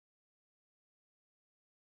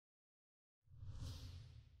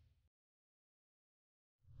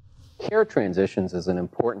Care transitions is an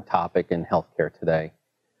important topic in healthcare today.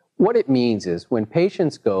 What it means is when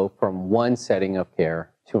patients go from one setting of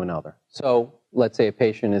care to another. So let's say a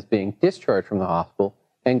patient is being discharged from the hospital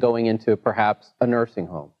and going into perhaps a nursing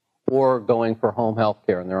home, or going for home health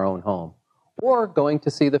care in their own home, or going to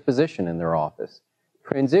see the physician in their office.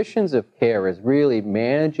 Transitions of care is really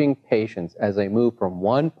managing patients as they move from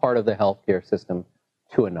one part of the healthcare system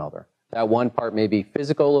to another. That one part may be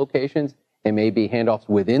physical locations. It may be handoffs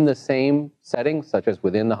within the same setting, such as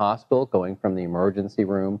within the hospital, going from the emergency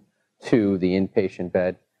room to the inpatient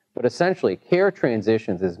bed. But essentially, care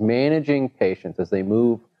transitions is managing patients as they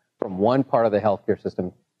move from one part of the healthcare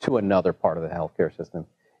system to another part of the healthcare system.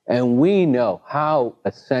 And we know how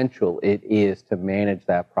essential it is to manage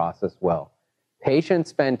that process well. Patients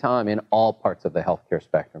spend time in all parts of the healthcare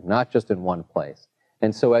spectrum, not just in one place.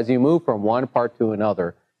 And so as you move from one part to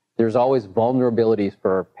another, there's always vulnerabilities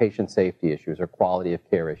for patient safety issues or quality of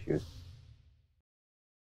care issues.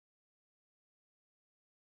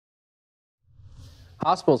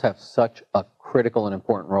 Hospitals have such a critical and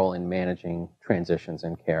important role in managing transitions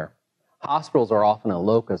in care. Hospitals are often a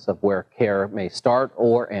locus of where care may start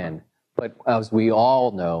or end. But as we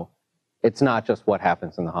all know, it's not just what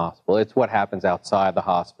happens in the hospital. It's what happens outside the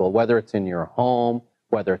hospital, whether it's in your home,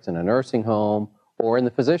 whether it's in a nursing home, or in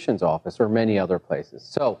the physician's office, or many other places.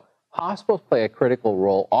 So hospitals play a critical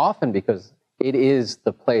role often because it is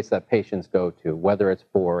the place that patients go to, whether it's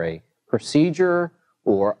for a procedure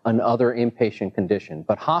or another inpatient condition.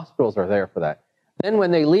 But hospitals are there for that. Then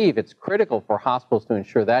when they leave, it's critical for hospitals to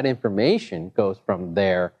ensure that information goes from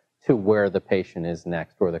there to where the patient is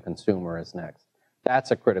next or the consumer is next.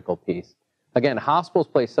 That's a critical piece. Again, hospitals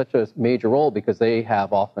play such a major role because they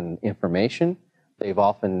have often information, they've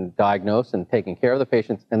often diagnosed and taken care of the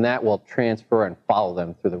patients, and that will transfer and follow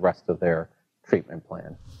them through the rest of their treatment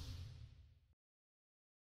plan.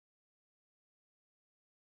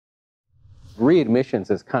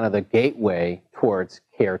 Readmissions is kind of the gateway towards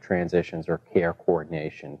care transitions or care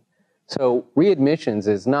coordination. So readmissions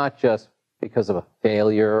is not just because of a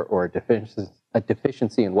failure or a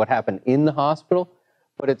deficiency in what happened in the hospital,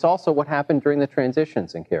 but it's also what happened during the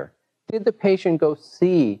transitions in care. Did the patient go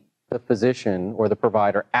see the physician or the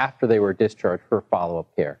provider after they were discharged for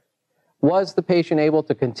follow-up care? Was the patient able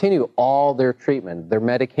to continue all their treatment, their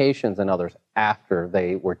medications and others after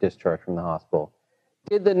they were discharged from the hospital?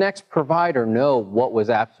 Did the next provider know what was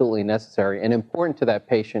absolutely necessary and important to that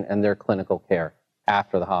patient and their clinical care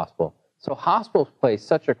after the hospital? So hospitals play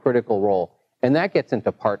such a critical role, and that gets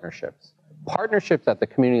into partnerships. Partnerships at the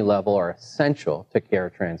community level are essential to care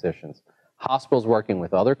transitions. Hospitals working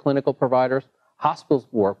with other clinical providers, hospitals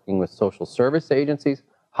working with social service agencies,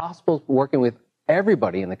 hospitals working with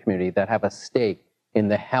everybody in the community that have a stake in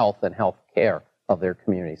the health and health care of their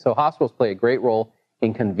community. So hospitals play a great role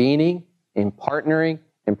in convening, in partnering,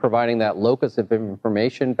 in providing that locus of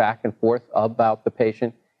information back and forth about the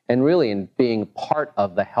patient, and really in being part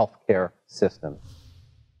of the healthcare system.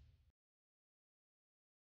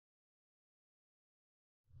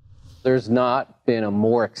 There's not been a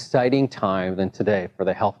more exciting time than today for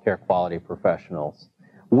the healthcare quality professionals.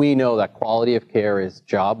 We know that quality of care is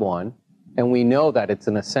job one, and we know that it's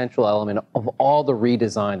an essential element of all the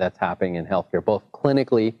redesign that's happening in healthcare, both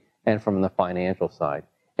clinically and from the financial side.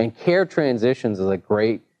 And care transitions is a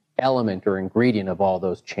great element or ingredient of all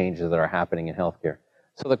those changes that are happening in healthcare.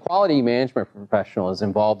 So the quality management professional is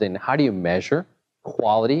involved in how do you measure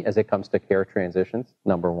quality as it comes to care transitions,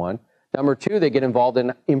 number one. Number two, they get involved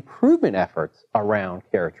in improvement efforts around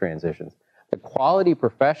care transitions. The quality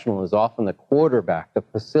professional is often the quarterback, the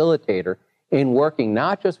facilitator in working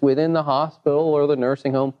not just within the hospital or the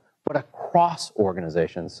nursing home, but across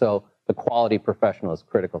organizations. So the quality professional is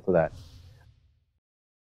critical to that.